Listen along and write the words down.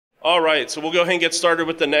All right, so we'll go ahead and get started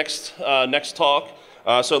with the next talk.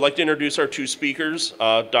 So I'd like to introduce our two speakers,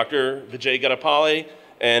 Dr. Vijay Gadapalli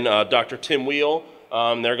and Dr. Tim Wheel.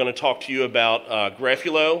 They're going to talk to you about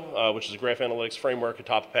Graphulo, which is a graph analytics framework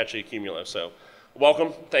atop Apache Accumulo. So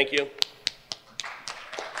welcome, thank you.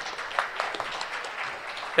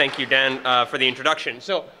 Thank you, Dan, for the introduction.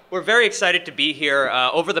 So we're very excited to be here.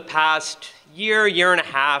 Over the past year and a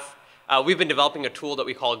half, we've been developing a tool that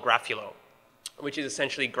we call Graphulo, which is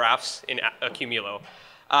essentially graphs in Accumulo.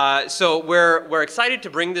 So we're excited to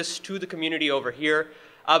bring this to the community over here,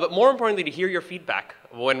 but more importantly, to hear your feedback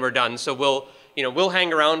when we're done. So we'll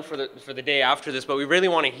hang around for the day after this, but we really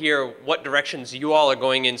want to hear what directions you all are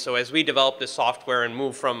going in. So as we develop this software and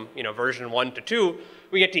move from version 1 to 2,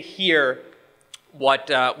 we get to hear what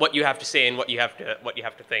you have to say and what you have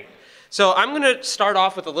to think. So I'm going to start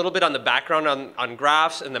off with a little bit on the background on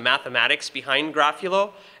graphs and the mathematics behind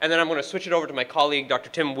Graphulo, and then I'm going to switch it over to my colleague, Dr.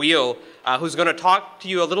 Tim Wheel, who's going to talk to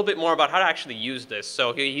you a little bit more about how to actually use this.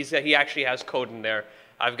 So he actually has code in there.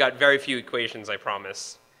 I've got very few equations, I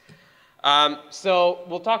promise. So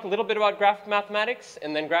we'll talk a little bit about graph mathematics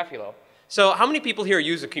and then Graphulo. So how many people here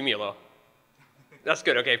use Accumulo? That's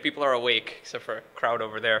good, okay, people are awake, except for a crowd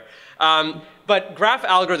over there. But graph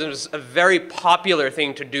algorithms is a very popular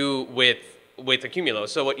thing to do with Accumulo.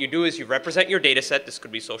 So what you do is you represent your data set. This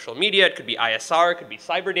could be social media, it could be ISR, it could be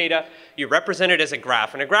cyber data. You represent it as a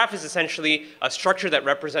graph, and a graph is essentially a structure that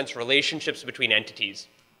represents relationships between entities.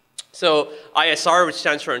 So ISR, which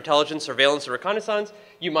stands for intelligence, surveillance, or reconnaissance,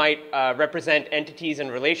 you might represent entities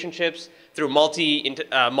and relationships through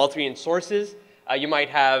multi sources. You might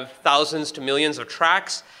have thousands to millions of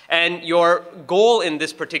tracks, and your goal in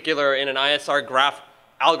this particular, in an ISR graph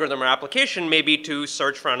algorithm or application may be to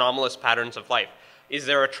search for anomalous patterns of life. Is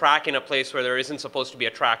there a track in a place where there isn't supposed to be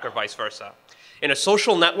a track, or vice versa? In a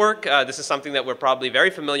social network, this is something that we're probably very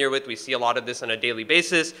familiar with. We see a lot of this on a daily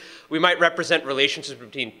basis. We might represent relationships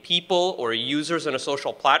between people or users on a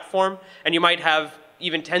social platform, and you might have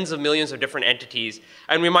even tens of millions of different entities.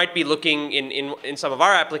 And we might be looking in some of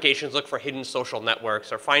our applications, look for hidden social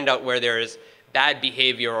networks or find out where there is bad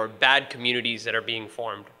behavior or bad communities that are being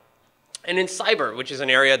formed. And in cyber, which is an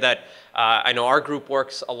area that I know our group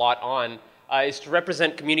works a lot on, is to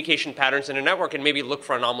represent communication patterns in a network and maybe look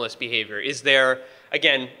for anomalous behavior. Is there,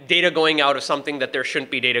 again, data going out of something that there shouldn't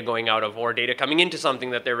be data going out of, or data coming into something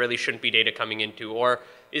that there really shouldn't be data coming into, or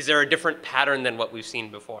is there a different pattern than what we've seen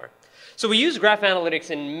before? So we use graph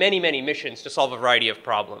analytics in many, many missions to solve a variety of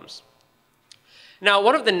problems. Now,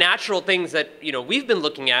 one of the natural things that we've been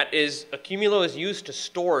looking at is Accumulo is used to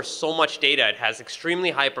store so much data. It has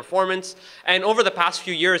extremely high performance. And over the past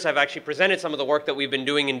few years, I've actually presented some of the work that we've been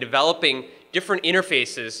doing in developing different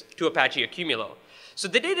interfaces to Apache Accumulo. So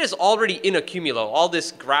the data is already in Accumulo. All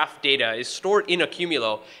this graph data is stored in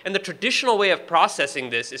Accumulo. And the traditional way of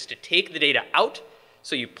processing this is to take the data out.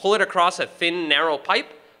 So you pull it across a thin, narrow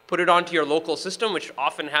pipe, put it onto your local system, which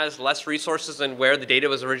often has less resources than where the data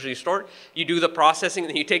was originally stored. You do the processing,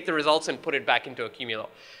 then you take the results and put it back into Accumulo.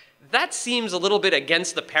 That seems a little bit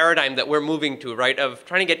against the paradigm that we're moving to, right, of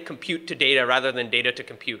trying to get compute to data rather than data to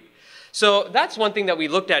compute. So that's one thing that we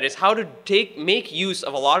looked at, is how to make use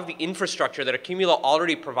of a lot of the infrastructure that Accumulo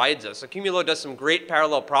already provides us. Accumulo does some great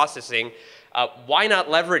parallel processing. Why not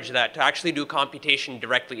leverage that to actually do computation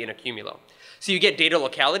directly in Accumulo? So you get data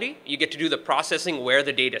locality, you get to do the processing where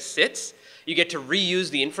the data sits, you get to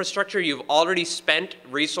reuse the infrastructure. You've already spent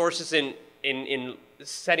resources in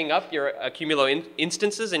setting up your Accumulo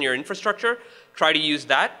instances in your infrastructure, try to use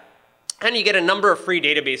that. And you get a number of free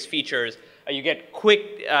database features. You get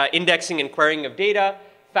quick indexing and querying of data,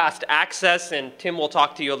 fast access, and Tim will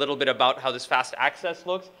talk to you a little bit about how this fast access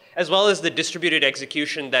looks, as well as the distributed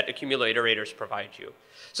execution that Accumulo iterators provide you.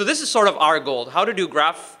 So this is sort of our goal, how to do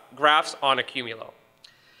graphs on Accumulo.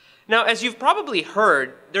 Now, as you've probably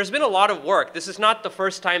heard, there's been a lot of work. This is not the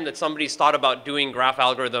first time that somebody's thought about doing graph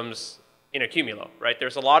algorithms in Accumulo, right?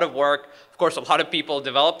 There's a lot of work. Of course, a lot of people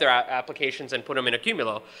develop their applications and put them in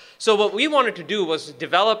Accumulo. So what we wanted to do was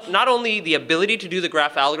develop not only the ability to do the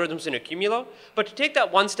graph algorithms in Accumulo, but to take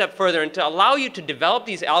that one step further and to allow you to develop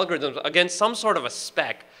these algorithms against some sort of a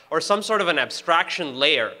spec or some sort of an abstraction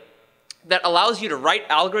layer that allows you to write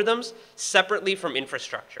algorithms separately from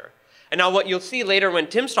infrastructure. And now what you'll see later when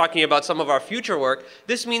Tim's talking about some of our future work,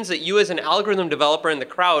 this means that you as an algorithm developer in the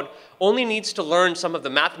crowd only needs to learn some of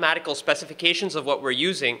the mathematical specifications of what we're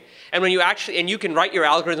using. And when you you can write your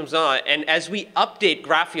algorithms on it, and as we update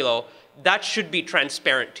Graphulo, that should be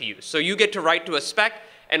transparent to you. So you get to write to a spec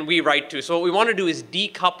and we write to. So what we want to do is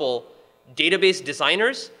decouple database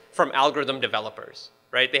designers from algorithm developers.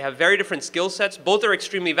 right? They have very different skill sets. Both are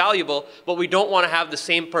extremely valuable, but we don't want to have the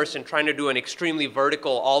same person trying to do an extremely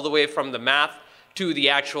vertical all the way from the math to the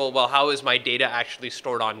actual, well, how is my data actually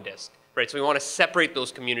stored on disk, right? So we want to separate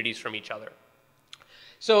those communities from each other.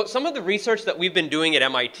 So some of the research that we've been doing at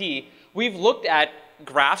MIT, we've looked at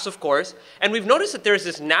graphs, of course, and we've noticed that there's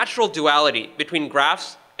this natural duality between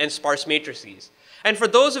graphs and sparse matrices. And for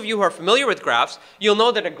those of you who are familiar with graphs, you'll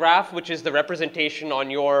know that a graph, which is the representation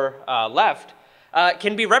on your left,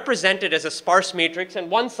 can be represented as a sparse matrix,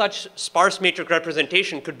 and one such sparse matrix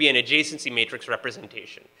representation could be an adjacency matrix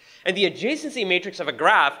representation. And the adjacency matrix of a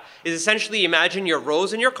graph is essentially, imagine your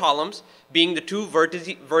rows and your columns being the two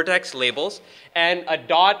vertex labels, and a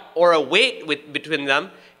dot or a weight between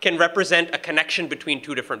them can represent a connection between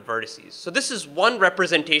two different vertices. So this is one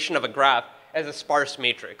representation of a graph as a sparse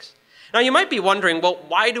matrix. Now you might be wondering, well,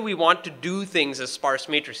 why do we want to do things as sparse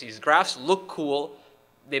matrices? Graphs look cool,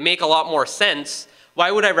 they make a lot more sense.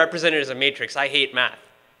 Why would I represent it as a matrix? I hate math,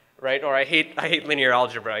 right? Or I hate linear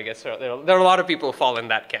algebra, I guess. There are a lot of people who fall in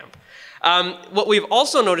that camp. What we've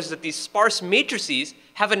also noticed is that these sparse matrices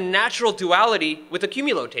have a natural duality with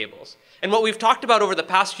accumulo tables. And what we've talked about over the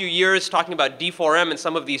past few years, talking about D4M and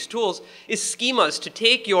some of these tools, is schemas to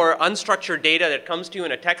take your unstructured data that comes to you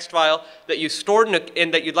in a text file that you stored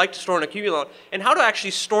in that you'd like to store in Accumulo, and how to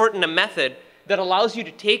actually store it in a method that allows you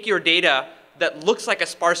to take your data that looks like a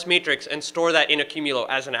sparse matrix and store that in Accumulo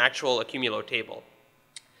as an actual Accumulo table.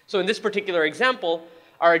 So in this particular example,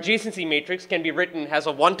 our adjacency matrix can be written as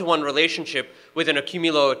a one-to-one relationship with an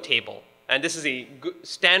Accumulo table. And this is a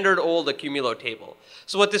standard old Accumulo table.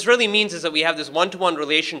 So what this really means is that we have this one-to-one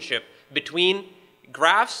relationship between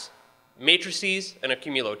graphs, matrices, and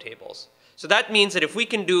Accumulo tables. So that means that if we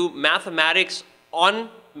can do mathematics on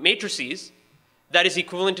matrices, that is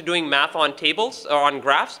equivalent to doing math on tables, or on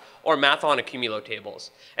graphs, or math on Accumulo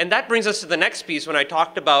tables. And that brings us to the next piece when I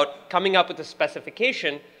talked about coming up with a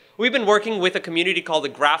specification. We've been working with a community called the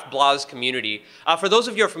GraphBLAS community. For those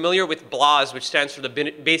of you who are familiar with BLAS, which stands for the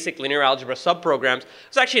Basic Linear Algebra Subprograms,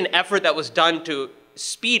 it's actually an effort that was done to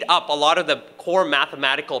speed up a lot of the core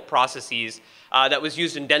mathematical processes that was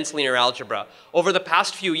used in dense linear algebra. Over the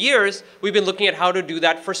past few years, we've been looking at how to do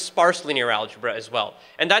that for sparse linear algebra as well.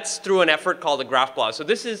 And that's through an effort called the GraphBLAS. So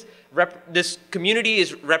this community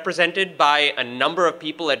is represented by a number of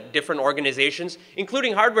people at different organizations,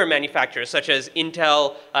 including hardware manufacturers such as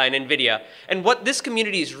Intel and NVIDIA. And what this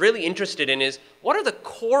community is really interested in is, what are the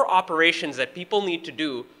core operations that people need to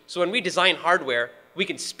do so when we design hardware, we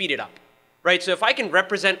can speed it up, right? So if I can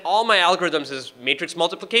represent all my algorithms as matrix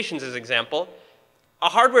multiplications, as example, a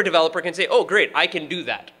hardware developer can say, oh, great, I can do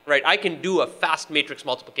that, right? I can do a fast matrix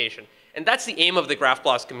multiplication. And that's the aim of the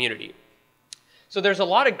GraphBLAS community. So there's a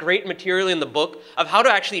lot of great material in the book of how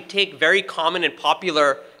to actually take very common and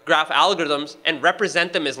popular graph algorithms and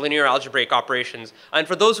represent them as linear algebraic operations. And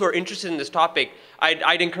for those who are interested in this topic,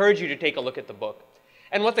 I'd encourage you to take a look at the book.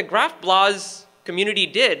 And what the GraphBLAS community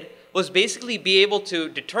did was basically be able to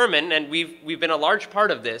determine, and we've been a large part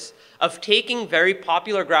of this, of taking very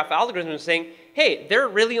popular graph algorithms and saying, hey, there are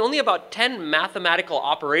really only about 10 mathematical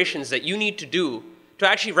operations that you need to do to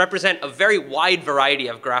actually represent a very wide variety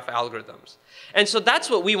of graph algorithms. And so that's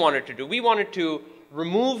what we wanted to do. We wanted to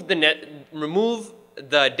remove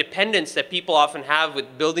the dependence that people often have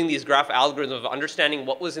with building these graph algorithms, of understanding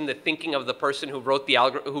what was in the thinking of the person who wrote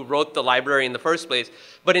the library in the first place,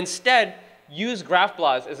 but instead use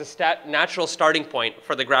GraphBLAS as a natural starting point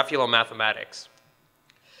for the Graphulo mathematics.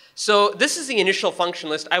 So this is the initial function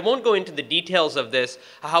list. I won't go into the details of this.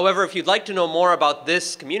 However, if you'd like to know more about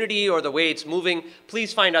this community or the way it's moving,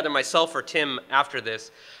 please find either myself or Tim after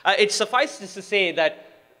this. It suffices to say that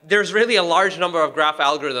there's really a large number of graph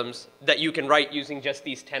algorithms that you can write using just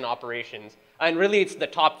these 10 operations. And really, it's the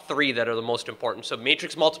top 3 that are the most important. So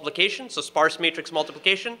matrix multiplication, so sparse matrix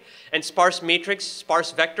multiplication, and sparse matrix,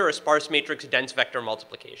 sparse vector, or sparse matrix dense vector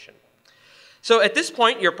multiplication. So at this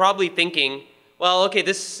point, you're probably thinking, well, okay,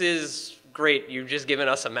 this is great. You've just given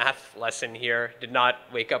us a math lesson here. Did not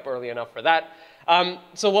wake up early enough for that.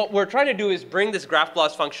 So what we're trying to do is bring this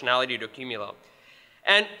GraphBLAS functionality to Accumulo.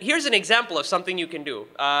 And here's an example of something you can do.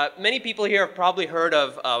 Many people here have probably heard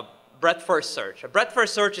of breadth-first search. A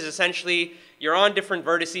breadth-first search is essentially you're on different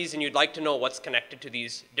vertices and you'd like to know what's connected to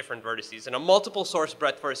these different vertices. And a multiple source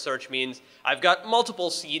breadth-first search means I've got multiple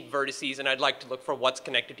seed vertices and I'd like to look for what's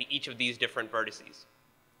connected to each of these different vertices.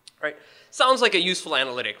 Right? Sounds like a useful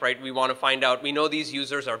analytic, right? We want to find out, we know these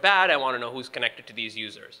users are bad, I want to know who's connected to these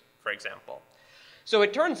users, for example. So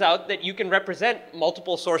it turns out that you can represent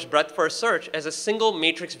multiple source breadth-first search as a single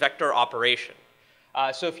matrix vector operation.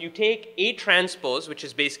 So if you take A transpose, which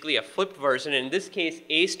is basically a flipped version, and in this case,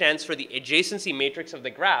 A stands for the adjacency matrix of the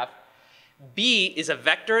graph, B is a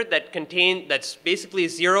vector that's basically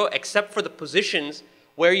 0 except for the positions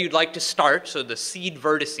where you'd like to start, so the seed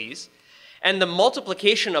vertices. And the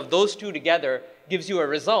multiplication of those two together gives you a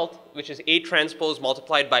result, which is A transpose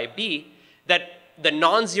multiplied by B, that the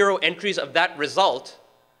non-zero entries of that result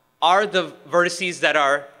are the vertices that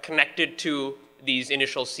are connected to these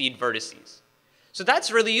initial seed vertices. So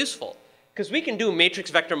that's really useful, because we can do matrix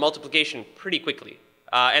vector multiplication pretty quickly.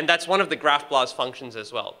 And that's one of the GraphBLAS functions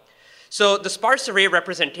as well. So the sparse array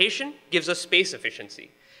representation gives us space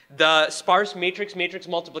efficiency. The sparse matrix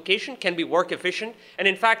multiplication can be work efficient. And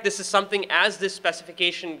in fact, this is something, as this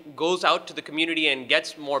specification goes out to the community and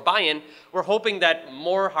gets more buy-in, we're hoping that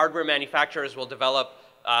more hardware manufacturers will develop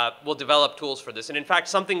tools for this. And in fact,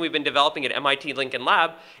 something we've been developing at MIT Lincoln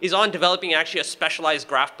Lab is on developing actually a specialized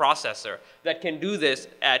graph processor that can do this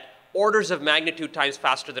at orders of magnitude times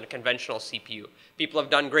faster than a conventional CPU. People have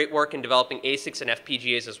done great work in developing ASICs and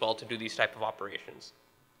FPGAs as well to do these type of operations.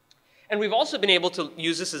 And we've also been able to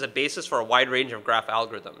use this as a basis for a wide range of graph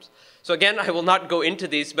algorithms. So again, I will not go into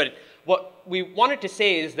these, but what we wanted to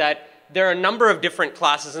say is that there are a number of different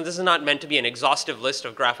classes, and this is not meant to be an exhaustive list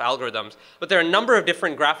of graph algorithms, but there are a number of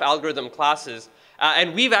different graph algorithm classes,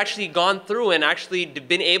 and we've actually gone through and actually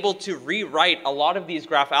been able to rewrite a lot of these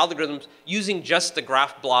graph algorithms using just the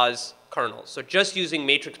GraphBLAS kernel. So just using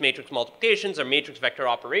matrix multiplications or matrix vector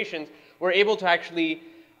operations, we're able to actually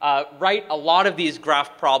write a lot of these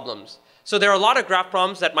graph problems. So there are a lot of graph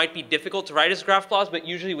problems that might be difficult to write as GraphBLAS, but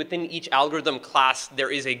usually within each algorithm class,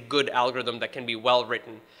 there is a good algorithm that can be well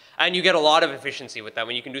written. And you get a lot of efficiency with that.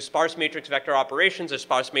 When you can do sparse matrix vector operations or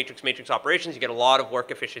sparse matrix operations, you get a lot of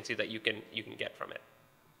work efficiency that you can get from it.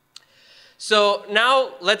 So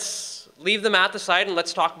now let's leave the math aside and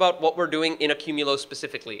let's talk about what we're doing in Accumulo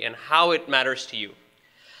specifically and how it matters to you.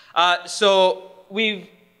 So we've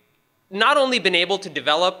not only been able to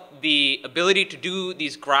develop the ability to do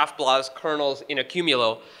these GraphBLAS kernels in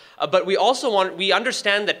Accumulo, but we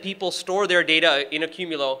understand that people store their data in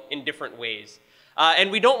Accumulo in different ways.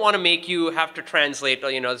 And we don't want to make you have to translate,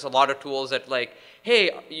 there's a lot of tools that like,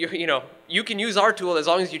 hey, you can use our tool as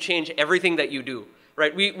long as you change everything that you do,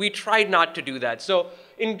 right? We tried not to do that. So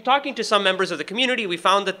in talking to some members of the community, we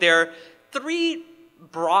found that there are 3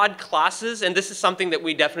 broad classes, and this is something that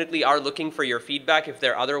we definitely are looking for your feedback. If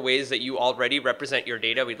there are other ways that you already represent your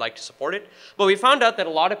data, we'd like to support it. But we found out that a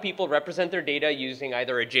lot of people represent their data using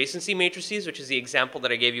either adjacency matrices, which is the example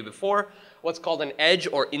that I gave you before, what's called an edge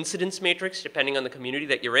or incidence matrix, depending on the community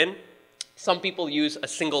that you're in. Some people use a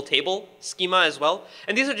single table schema as well.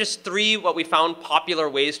 And these are just 3 what we found popular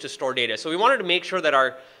ways to store data. So we wanted to make sure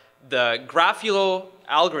that the Graphulo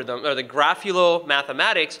algorithm, or the Graphulo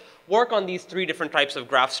mathematics, work on these 3 different types of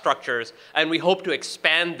graph structures, and we hope to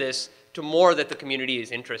expand this to more that the community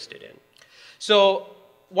is interested in. So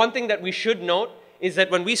one thing that we should note is that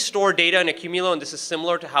when we store data in Accumulo, and this is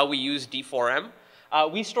similar to how we use D4M,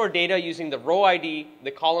 we store data using the row ID,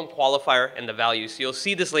 the column qualifier, and the values. So you'll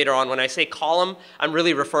see this later on. When I say column, I'm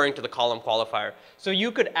really referring to the column qualifier. So you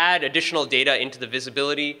could add additional data into the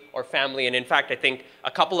visibility or family. And in fact, I think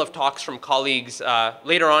a couple of talks from colleagues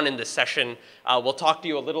later on in this session will talk to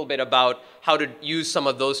you a little bit about how to use some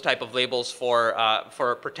of those type of labels for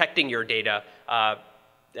protecting your data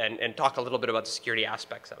and talk a little bit about the security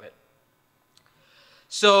aspects of it.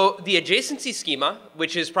 So the adjacency schema,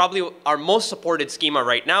 which is probably our most supported schema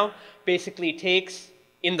right now, basically takes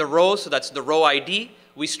in the row, so that's the row ID,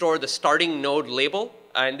 we store the starting node label.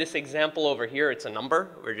 In this example over here, it's a number.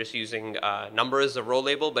 We're just using number as a row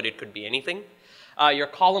label, but it could be anything. Your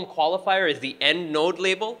column qualifier is the end node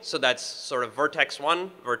label, so that's sort of vertex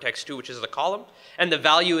 1, vertex 2, which is the column, and the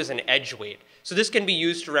value is an edge weight. So this can be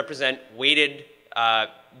used to represent weighted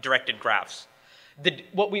directed graphs.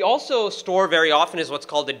 What we also store very often is what's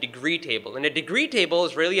called a degree table. And a degree table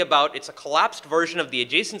is really it's a collapsed version of the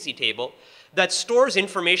adjacency table that stores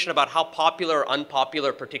information about how popular or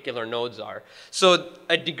unpopular particular nodes are. So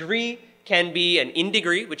a degree can be an in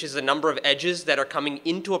degree, which is the number of edges that are coming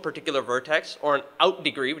into a particular vertex, or an out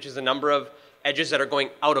degree, which is the number of edges that are going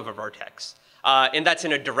out of a vertex. And that's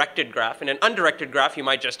in a directed graph. In an undirected graph, you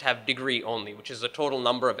might just have degree only, which is the total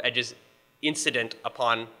number of edges incident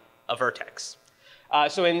upon a vertex.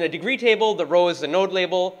 So in the degree table, the row is the node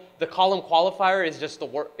label. The column qualifier is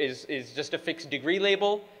just a fixed degree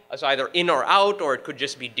label. So either in or out, or it could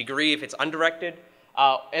just be degree if it's undirected.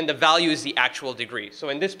 And the value is the actual degree. So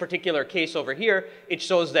in this particular case over here, it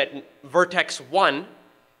shows that vertex 1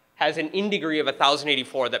 has an in degree of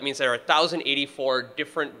 1084. That means there are 1084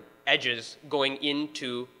 different edges going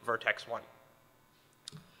into vertex 1.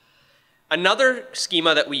 Another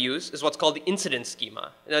schema that we use is what's called the incidence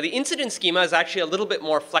schema. Now, the incidence schema is actually a little bit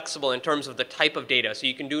more flexible in terms of the type of data. So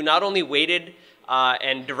you can do not only weighted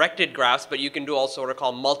and directed graphs, but you can do also what are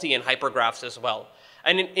called multi and hypergraphs as well.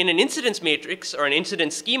 And in an incidence matrix or an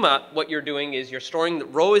incidence schema, what you're doing is you're storing the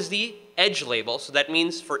row as the edge label. So that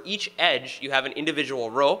means for each edge, you have an individual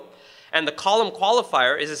row. And the column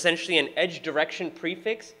qualifier is essentially an edge direction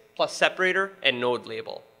prefix plus separator and node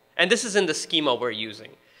label. And this is in the schema we're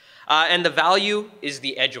using. And the value is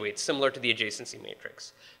the edge weight, similar to the adjacency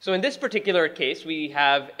matrix. So in this particular case, we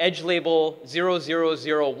have edge label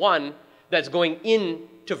 0001 that's going in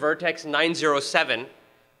to vertex 907,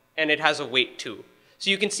 and it has a weight 2. So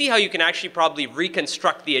you can see how you can actually probably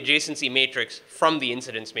reconstruct the adjacency matrix from the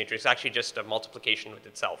incidence matrix, actually just a multiplication with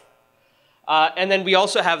itself. And then we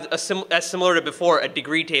also have, as similar to before, a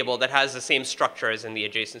degree table that has the same structure as in the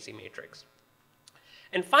adjacency matrix.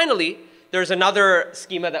 And finally, there's another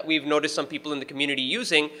schema that we've noticed some people in the community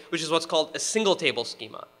using, which is what's called a single table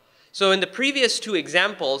schema. So in the previous two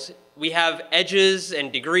examples, we have edges and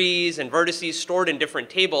degrees and vertices stored in different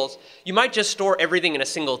tables. You might just store everything in a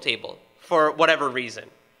single table for whatever reason,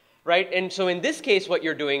 right? And so in this case, what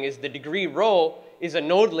you're doing is the degree row is a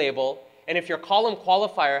node label, and if your column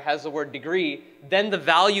qualifier has the word degree, then the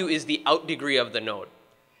value is the out degree of the node.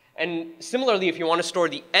 And similarly, if you want to store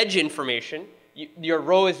the edge information, your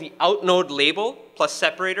row is the out node label plus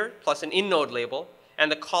separator plus an in node label, and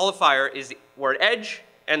the qualifier is the word edge,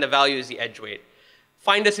 and the value is the edge weight.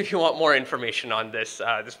 Find us if you want more information on this.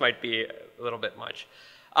 This might be a little bit much.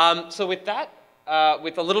 So with that,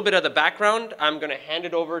 with a little bit of the background, I'm going to hand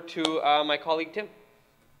it over to my colleague Tim.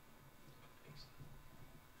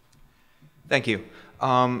 Thank you.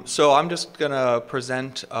 So I'm just going to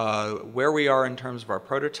present where we are in terms of our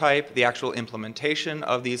prototype, the actual implementation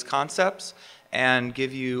of these concepts, and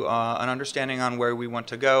give you an understanding on where we want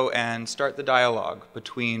to go and start the dialogue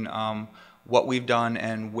between what we've done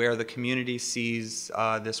and where the community sees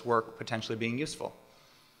this work potentially being useful.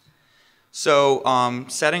 So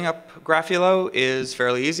setting up Graphulo is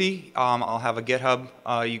fairly easy. I'll have a GitHub.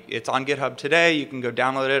 It's on GitHub today. You can go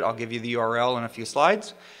download it. I'll give you the URL in a few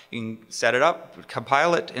slides. You can set it up,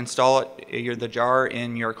 compile it, install it, the jar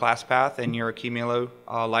in your class path and your Accumulo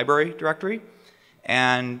library directory,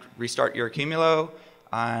 and restart your Accumulo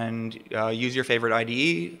and use your favorite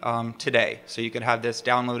IDE today. So you can have this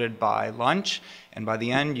downloaded by lunch, and by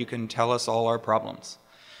the end you can tell us all our problems.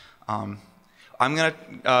 I'm going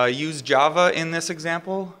to use Java in this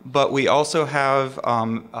example, but we also have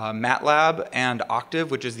MATLAB and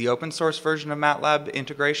Octave, which is the open source version of MATLAB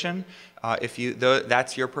integration,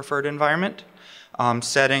 that's your preferred environment.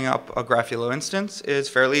 Setting up a Graphulo instance is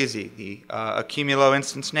fairly easy. The Accumulo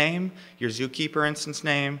instance name, your Zookeeper instance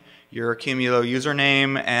name, your Accumulo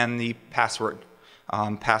username, and the password.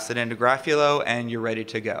 Pass it into Graphulo, and you're ready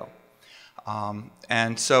to go.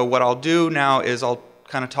 And so what I'll do now is I'll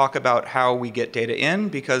kind of talk about how we get data in,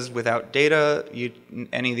 because without data,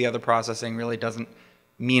 any of the other processing really doesn't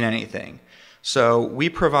mean anything. So we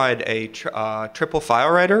provide a triple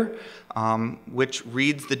file writer, which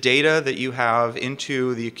reads the data that you have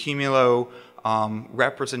into the Accumulo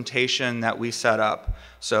representation that we set up.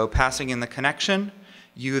 So passing in the connection,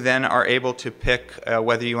 you then are able to pick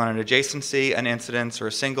whether you want an adjacency, an incidence, or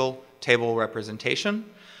a single table representation.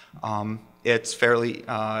 It's fairly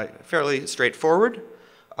straightforward.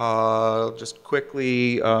 Just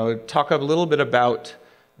quickly talk a little bit about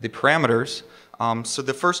the parameters. So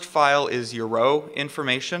the first file is your row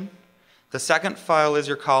information. The second file is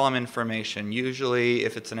your column information. Usually,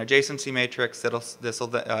 if it's an adjacency matrix,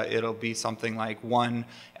 it'll be something like 1,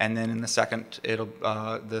 and then in the second,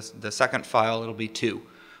 the second file it'll be 2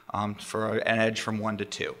 for an edge from 1 to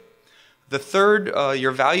 2. The third,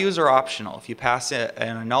 your values are optional. If you pass in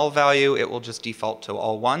a null value, it will just default to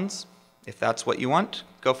all 1s. If that's what you want,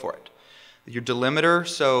 go for it. Your delimiter,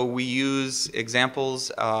 so we use examples,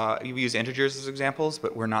 we use integers as examples,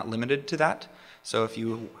 but we're not limited to that. So if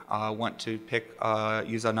you want to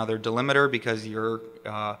use another delimiter because your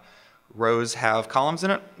rows have commas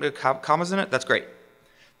in it, that's great.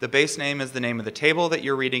 The base name is the name of the table that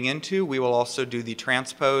you're reading into. We will also do the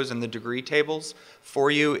transpose and the degree tables for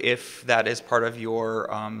you if that is part of your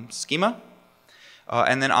schema.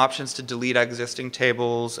 And then options to delete existing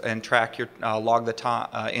tables and track your log the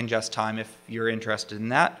ingest time if you're interested in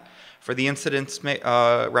that. For the incidence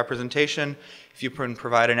representation, if you can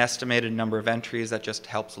provide an estimated number of entries, that just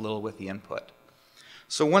helps a little with the input.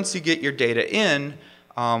 So once you get your data in,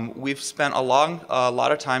 we've spent a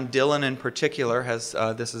lot of time. Dylan in particular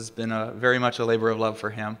this has been very much a labor of love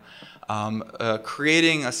for him.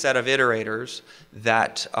 Creating a set of iterators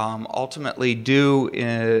that ultimately do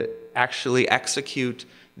actually execute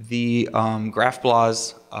the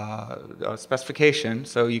GraphBLAS specification.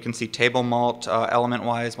 So you can see table mult,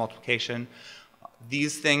 element-wise multiplication.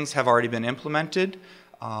 These things have already been implemented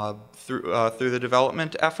through the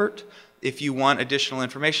development effort. If you want additional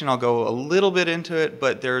information, I'll go a little bit into it,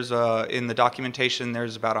 but there's in the documentation,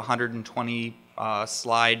 there's about 120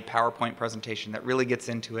 slide PowerPoint presentation that really gets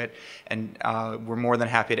into it, and we're more than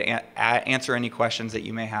happy to answer any questions that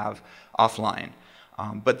you may have offline.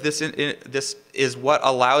 But this is what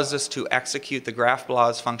allows us to execute the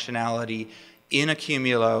GraphBLAS functionality in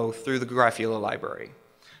Accumulo through the Graphulo library.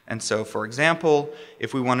 And so, for example,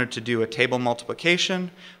 if we wanted to do a table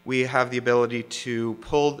multiplication, we have the ability to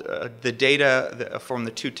pull the data from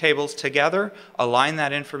the two tables together, align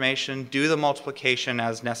that information, do the multiplication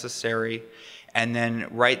as necessary, and then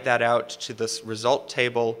write that out to this result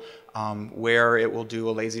table where it will do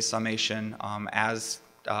a lazy summation as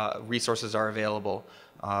resources are available,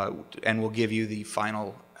 and will give you the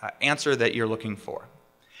final answer that you're looking for.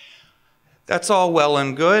 That's all well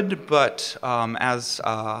and good, but as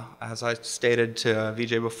I stated to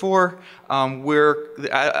Vijay before,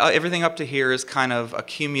 everything up to here is kind of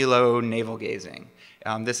Accumulo navel gazing.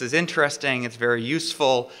 This is interesting, it's very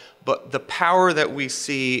useful, but the power that we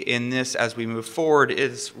see in this as we move forward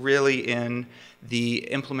is really in the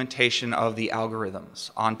implementation of the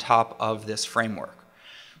algorithms on top of this framework.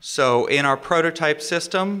 So in our prototype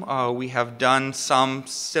system, we have done some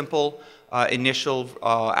simple initial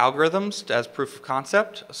algorithms as proof of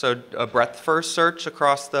concept. So a breadth-first search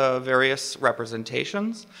across the various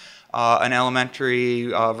representations, an elementary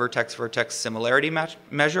vertex-vertex similarity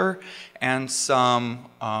measure, and some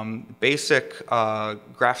basic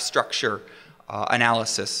graph structure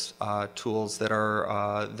analysis tools that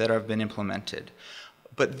have been implemented.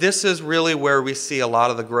 But this is really where we see a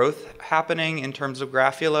lot of the growth happening in terms of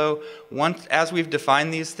Graphulo. As we've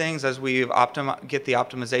defined these things, as we get the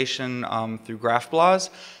optimization through GraphBLAS,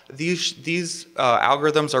 these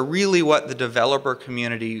algorithms are really what the developer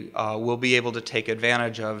community will be able to take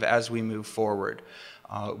advantage of as we move forward.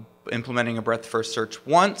 Implementing a breadth-first search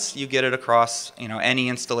once, you get it across any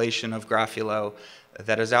installation of Graphulo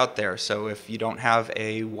that is out there. So if you don't have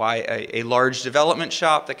a large development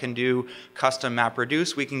shop that can do custom map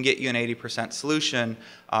reduce, we can get you an 80% solution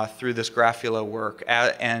through this Graphulo work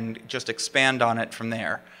and just expand on it from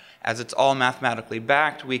there. As it's all mathematically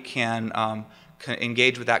backed, we can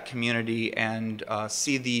engage with that community and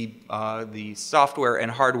see the software and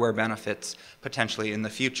hardware benefits potentially in the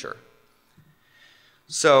future.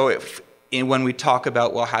 So when we talk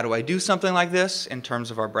about, well, how do I do something like this in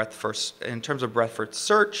terms of our breadth-first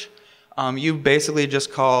search, you basically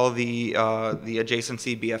just call the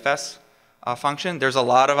adjacency BFS function. There's a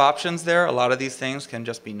lot of options there. A lot of these things can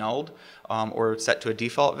just be nulled or set to a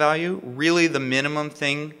default value. Really, the minimum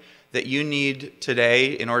thing that you need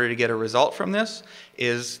today in order to get a result from this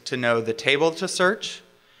is to know the table to search,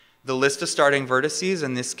 the list of starting vertices,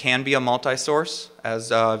 and this can be a multi-source,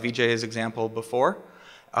 as Vijay's example before,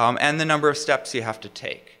 and the number of steps you have to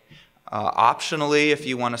take. Optionally, if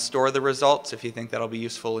you want to store the results, if you think that'll be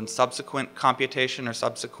useful in subsequent computation or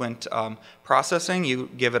subsequent processing, you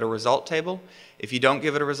give it a result table. If you don't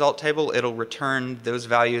give it a result table, it'll return those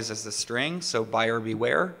values as a string, so buyer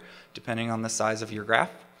beware, depending on the size of your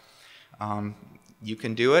graph. You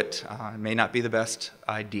can do it. It may not be the best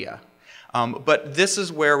idea. But this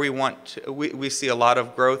is where we see a lot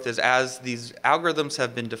of growth is as these algorithms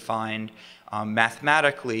have been defined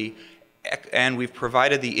mathematically, and we've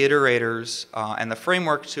provided the iterators and the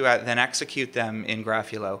framework to then execute them in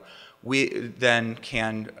Graphulo. We then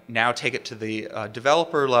can now take it to the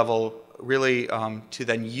developer level, really to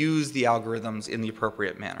then use the algorithms in the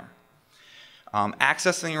appropriate manner.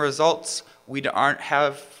 Accessing results, we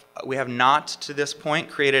have not to this point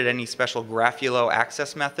created any special Graphulo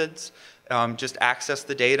access methods. Just access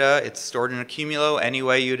the data. It's stored in Accumulo any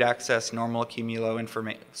way you'd access normal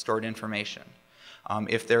Accumulo stored information.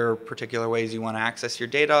 If there are particular ways you want to access your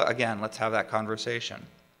data, again, let's have that conversation.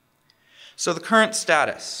 So the current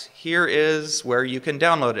status, here is where you can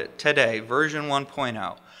download it today, version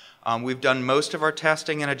 1.0. We've done most of our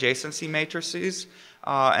testing in adjacency matrices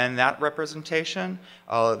and that representation.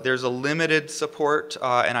 There's a limited support,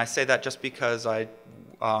 and I say that just because I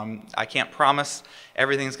can't promise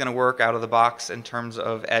everything's going to work out of the box in terms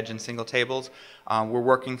of edge and single tables. We're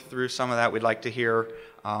working through some of that. We'd like to hear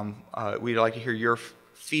your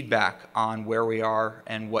feedback on where we are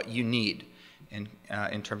and what you need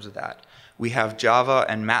in terms of that. We have Java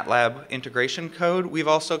and MATLAB integration code. We've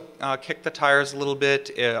also kicked the tires a little bit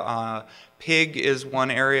Pig is one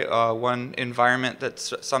area, one environment that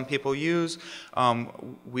some people use.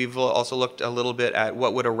 We've also looked a little bit at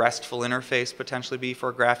what would a RESTful interface potentially be for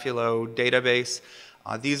a Graphulo database.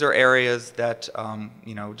 These are areas that,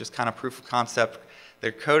 you know, just kind of proof of concept.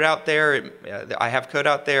 There's code out there. I have code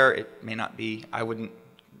out there. It may not be, I wouldn't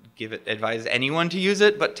advise anyone to use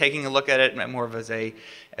it, but taking a look at it more of as a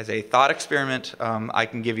thought experiment, I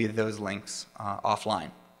can give you those links offline.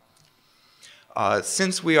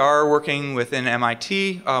 Since we are working within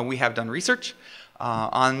MIT, we have done research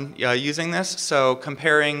on using this. So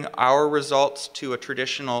comparing our results to a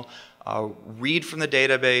traditional read from the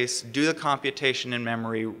database, do the computation in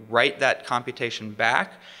memory, write that computation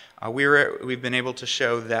back, we've been able to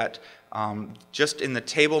show that just in the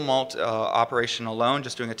table mult operation alone,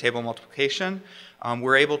 just doing a table multiplication,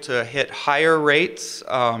 we're able to hit higher rates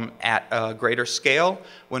at a greater scale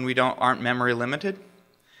when we aren't memory limited.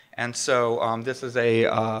 And so this is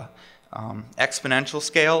a exponential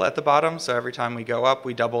scale at the bottom. So every time we go up,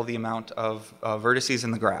 we double the amount of vertices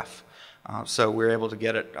in the graph. So we're able to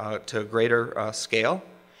get it to a greater scale.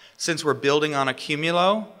 Since we're building on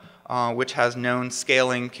Accumulo, which has known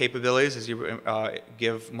scaling capabilities as you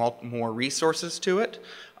give more resources to it,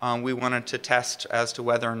 we wanted to test as to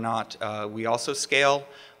whether or not we also scale.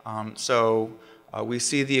 We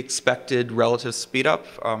see the expected relative speed up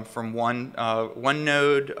from one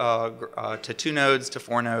node to 2 nodes to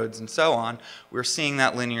 4 nodes and so on. We're seeing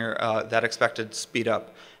that linear, that expected speed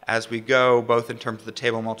up as we go, both in terms of the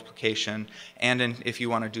table multiplication and if you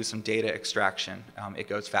want to do some data extraction, it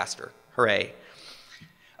goes faster. Hooray.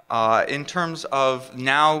 In terms of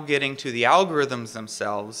now getting to the algorithms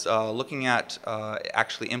themselves, looking at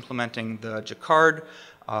actually implementing the Jacquard,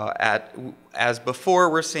 as before,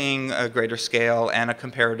 we're seeing a greater scale and a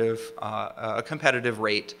competitive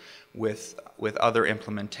rate with other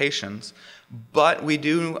implementations. But we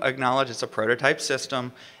do acknowledge it's a prototype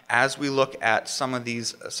system. As we look at some of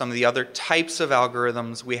the other types of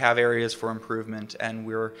algorithms, we have areas for improvement, and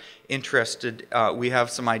we're interested. We have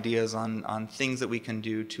some ideas on things that we can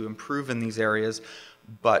do to improve in these areas,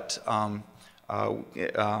 but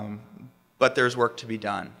there's work to be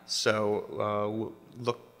done. So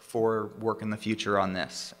look for work in the future on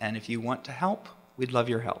this. And if you want to help, we'd love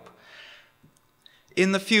your help.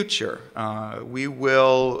 In the future, we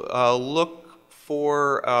will look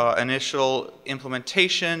for initial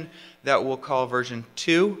implementation that we'll call version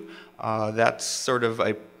 2. That's sort of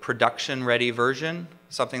a production-ready version,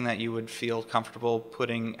 something that you would feel comfortable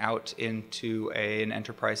putting out into an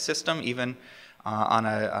enterprise system, even on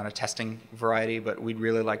a testing variety, but we'd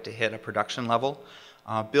really like to hit a production level.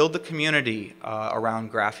 Build the community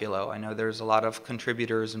around Graphulo. I know there's a lot of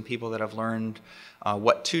contributors and people that have learned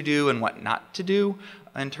what to do and what not to do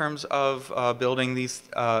in terms of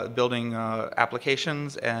building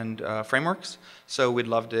applications and frameworks. So we'd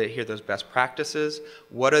love to hear those best practices.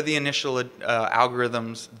 What are the initial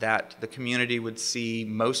algorithms that the community would see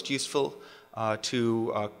most useful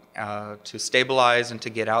to stabilize and to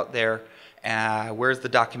get out there? Where's the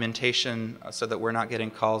documentation so that we're not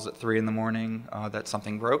getting calls at 3 in the morning that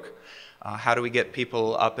something broke? How do we get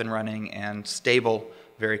people up and running and stable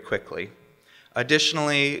very quickly?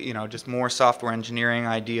 Additionally, you know, just more software engineering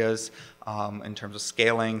ideas in terms of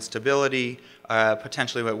scaling, stability,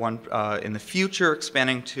 potentially in the future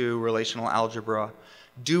expanding to relational algebra,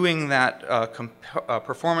 doing that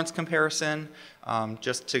performance comparison,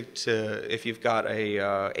 just to if you've got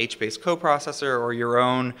a H-based coprocessor or your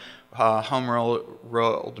own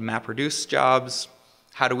home-rolled MapReduce jobs,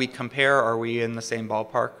 how do we compare? Are we in the same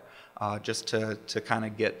ballpark? Just to kind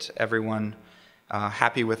of get everyone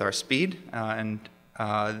happy with our speed.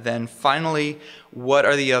 Then finally, what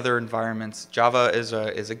are the other environments? Java is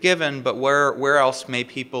a given, but where else may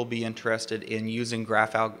people be interested in using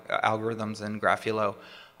graph algorithms and Graphulo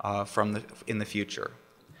in the future?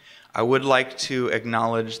 I would like to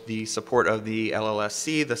acknowledge the support of the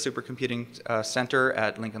LLSC, the Supercomputing Center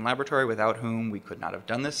at Lincoln Laboratory, without whom we could not have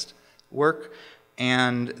done this work,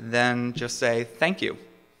 and then just say thank you.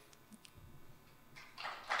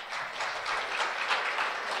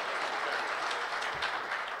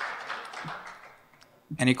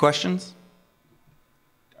 Any questions?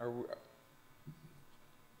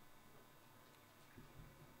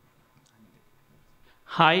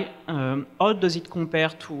 Hi, how does it compare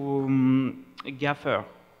to Gaffer?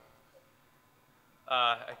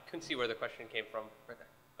 I couldn't see where the question came from. Right there.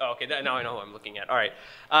 Oh, okay, now I know who I'm looking at. All right.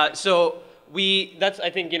 So that's, I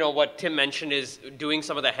think, you know, what Tim mentioned is doing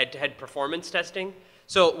some of the head-to-head performance testing.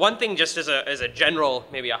 So one thing, just as a general,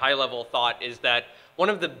 maybe a high-level thought, is that one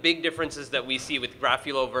of the big differences that we see with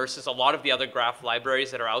Graphulo versus a lot of the other graph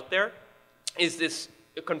libraries that are out there is this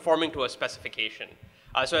conforming to a specification.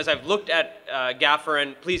 So as I've looked at Gaffer,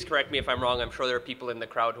 and please correct me if I'm wrong, I'm sure there are people in the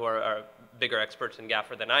crowd who are bigger experts in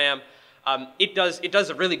Gaffer than I am. It does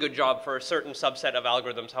a really good job for a certain subset of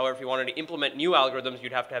algorithms. However, if you wanted to implement new algorithms,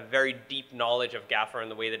 you'd have to have very deep knowledge of Gaffer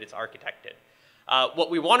and the way that it's architected. What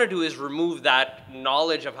we want to do is remove that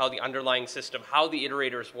knowledge of how the underlying system, how the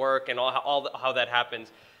iterators work, and how that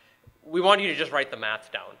happens. We want you to just write the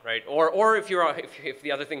math down, right? Or if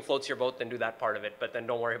the other thing floats your boat, then do that part of it, but then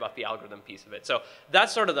don't worry about the algorithm piece of it. So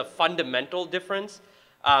that's sort of the fundamental difference,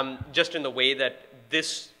 just in the way that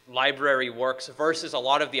this library works versus a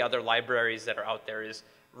lot of the other libraries that are out there, is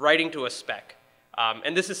writing to a spec.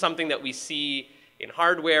 And this is something that we see in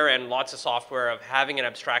hardware and lots of software, of having an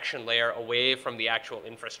abstraction layer away from the actual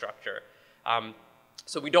infrastructure.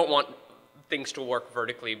 So we don't want things to work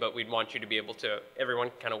vertically, but we'd want you to be able to,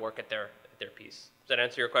 everyone kind of work at their piece. Does that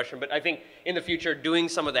answer your question? But I think in the future, doing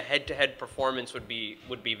some of the head-to-head performance would be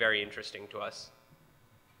very interesting to us.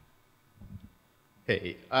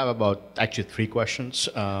 Hey, I have actually 3 questions.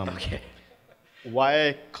 Okay.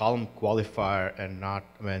 Why column qualifier and not,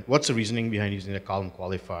 what's the reasoning behind using a column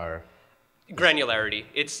qualifier? Granularity.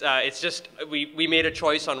 It's just, we made a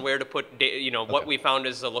choice on where to put data, what we found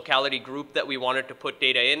is the locality group that we wanted to put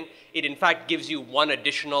data in. It in fact gives you one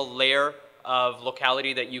additional layer of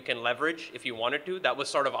locality that you can leverage if you wanted to. That was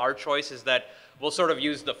sort of our choice, is that we'll sort of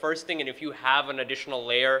use the first thing, and if you have an additional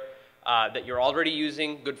layer that you're already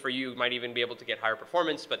using, good for you, might even be able to get higher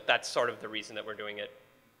performance, but that's sort of the reason that we're doing it.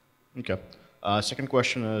 Okay. Second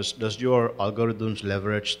question is, does your algorithms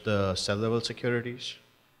leverage the cell-level securities?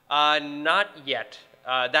 Not yet.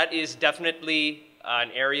 That is definitely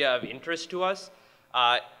an area of interest to us.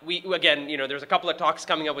 Again, there's a couple of talks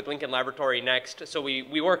coming up with Lincoln Laboratory next, so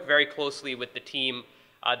we work very closely with the team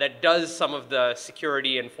that does some of the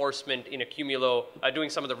security enforcement in Accumulo, doing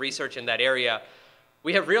some of the research in that area.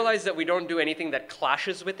 We have realized that we don't do anything that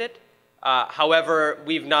clashes with it. However,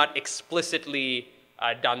 we've not explicitly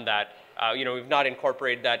done that. We've not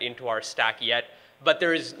incorporated that into our stack yet. But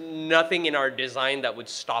there is nothing in our design that would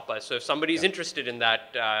stop us. So if somebody's interested in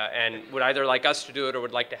that and would either like us to do it or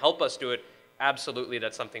would like to help us do it, absolutely,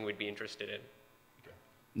 that's something we'd be interested in. Okay.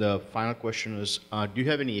 The final question is, do you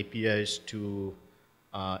have any APIs to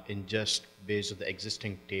ingest based on the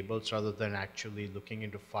existing tables rather than actually looking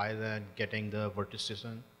into file and getting the vertices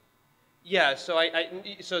in? Yeah,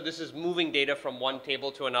 so this is moving data from one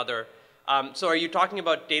table to another. So are you talking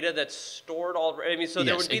about data that's stored already? I mean, so yes,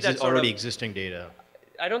 there would be that sort already of existing data.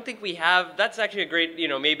 I don't think we have. That's actually a great,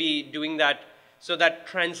 maybe doing that. So that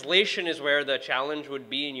translation is where the challenge would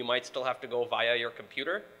be, and you might still have to go via your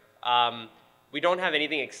computer. We don't have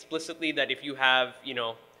anything explicitly that if you have,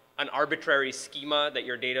 an arbitrary schema that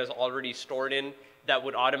your data is already stored in, that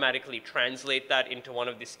would automatically translate that into one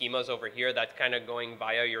of the schemas over here. That's kind of going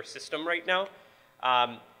via your system right now.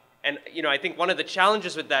 And I think one of the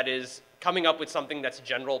challenges with that is coming up with something that's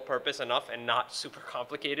general purpose enough and not super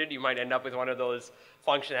complicated. You might end up with one of those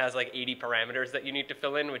functions that has like 80 parameters that you need to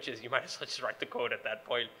fill in, which is you might as well just write the code at that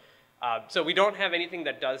point. So we don't have anything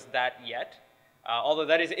that does that yet. Although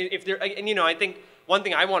that is, if there, and I think one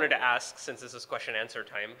thing I wanted to ask, since this is question answer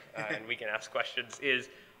time, and we can ask questions, is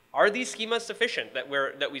are these schemas sufficient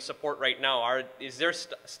that we support right now? Is there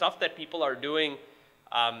stuff that people are doing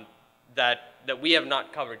that we have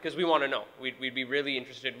not covered? Because we want to know. We'd be really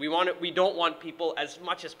interested. We don't want people as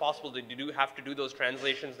much as possible to have to do those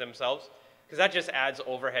translations themselves, because that just adds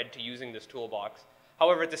overhead to using this toolbox.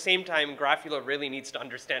 However, at the same time, Graphulo really needs to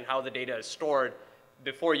understand how the data is stored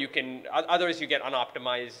before you can, otherwise you get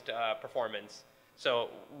unoptimized performance. So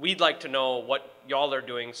we'd like to know what y'all are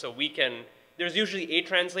doing so we can, there's usually a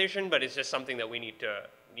translation, but it's just something that we need to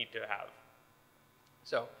have.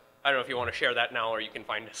 So I don't know if you want to share that now or you can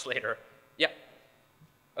find us later. Yeah.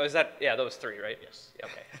 Oh, is that, yeah, those 3, right? Yes. Yeah,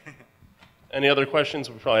 okay. Any other questions?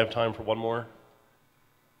 We probably have time for one more.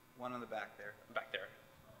 One in the back there. Back there.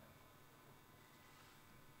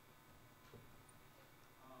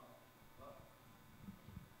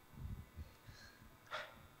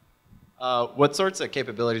 What sorts of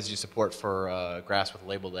capabilities do you support for graphs with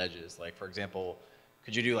labeled edges? Like, for example,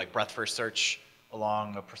 could you do like breadth first search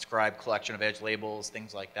along a prescribed collection of edge labels,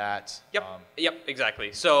 things like that? Yep, yep,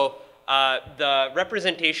 exactly. So the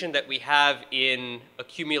representation that we have in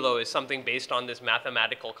Accumulo is something based on this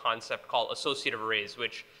mathematical concept called associative arrays,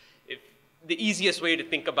 which the easiest way to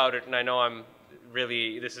think about it, and I know I'm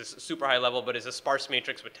really, this is super high level, but is a sparse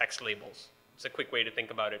matrix with text labels. It's a quick way to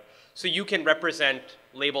think about it. So you can represent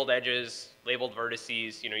labeled edges, labeled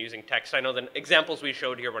vertices, using text. I know the examples we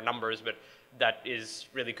showed here were numbers, but that is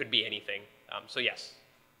really could be anything. So yes.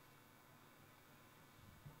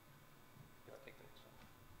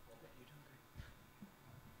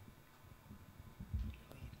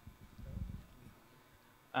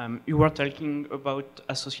 You were talking about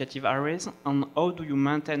associative arrays, and how do you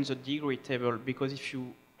maintain the degree table? Because if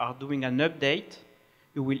you are doing an update,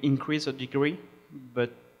 you will increase the degree,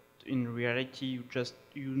 but in reality,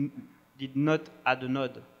 you did not add a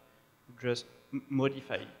node, you just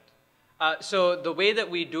modify it. So the way that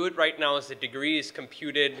we do it right now is the degree is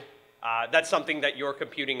computed. That's something that you're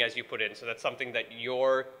computing as you put in. So that's something that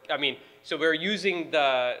so we're using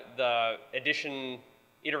the addition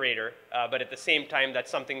iterator, but at the same time,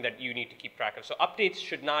 that's something that you need to keep track of. So updates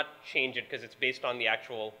should not change it because it's based on the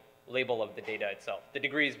actual label of the data itself. The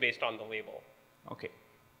degree is based on the label. Okay.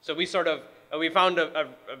 So we found a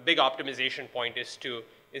big optimization point is to,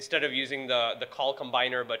 instead of using the call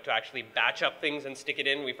combiner, but to actually batch up things and stick it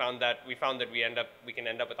in, we found that we can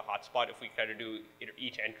end up with a hotspot if we try to do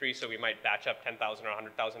each entry. So we might batch up 10,000 or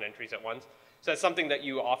 100,000 entries at once. So that's something that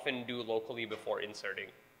you often do locally before inserting.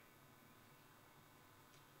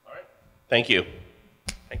 All right. Thank you.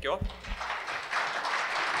 Thank you all.